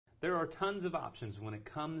There are tons of options when it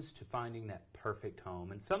comes to finding that perfect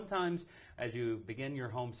home. And sometimes as you begin your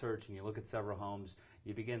home search and you look at several homes,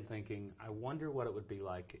 you begin thinking, I wonder what it would be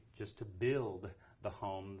like just to build the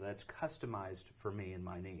home that's customized for me and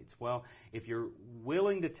my needs. Well, if you're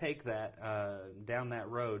willing to take that down that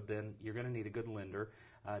road, then you're going to need a good lender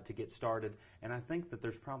to get started. And I think that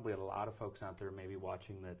there's probably a lot of folks out there maybe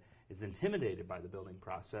watching that is intimidated by the building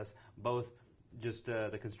process, both just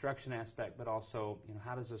the construction aspect, but also,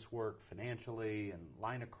 how does this work financially and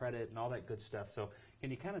line of credit and all that good stuff. So can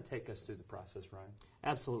you kind of take us through the process, Ryan?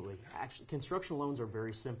 Absolutely. Actually, construction loans are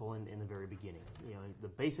very simple in the very beginning. The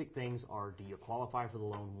basic things are, do you qualify for the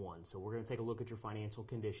loan? One. So we're going to take a look at your financial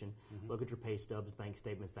condition, look at your pay stubs, bank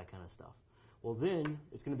statements, that kind of stuff. Well, then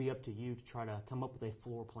it's going to be up to you to try to come up with a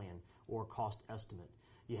floor plan or a cost estimate.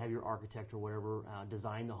 You have your architect or whatever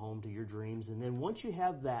design the home to your dreams, and then once you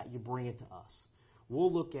have that, you bring it to us.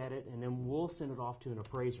 We'll look at it, and then we'll send it off to an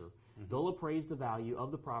appraiser. They'll appraise the value of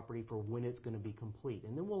the property for when it's going to be complete,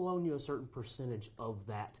 and then we'll loan you a certain percentage of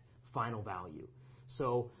that final value.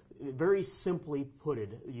 So very simply put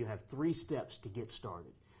it, you have 3 steps to get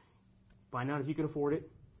started. Find out if you can afford it,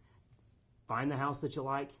 find the house that you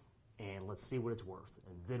like, and let's see what it's worth,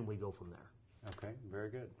 and then we go from there. Okay, very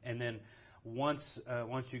good. And then once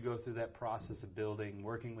you go through that process of building,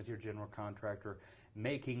 working with your general contractor,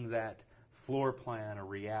 making that floor plan a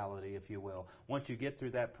reality, if you will, once you get through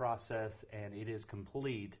that process and it is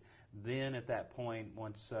complete, then at that point,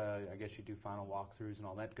 once I guess you do final walkthroughs and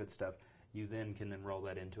all that good stuff, you then can enroll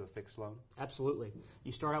that into a fixed loan? Absolutely.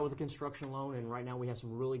 You start out with a construction loan, and right now we have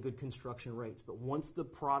some really good construction rates. But once the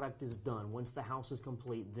product is done, once the house is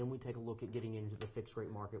complete, then we take a look at getting into the fixed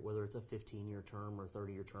rate market, whether it's a 15-year term or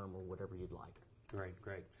 30-year term or whatever you'd like. Great,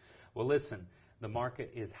 great. Well, listen, the market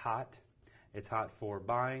is hot. It's hot for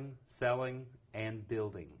buying, selling, and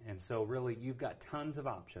building. And so really you've got tons of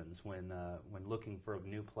options when looking for a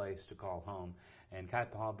new place to call home. And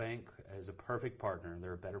Home-Capaha Bank is a perfect partner.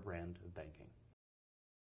 They're a better brand of banking.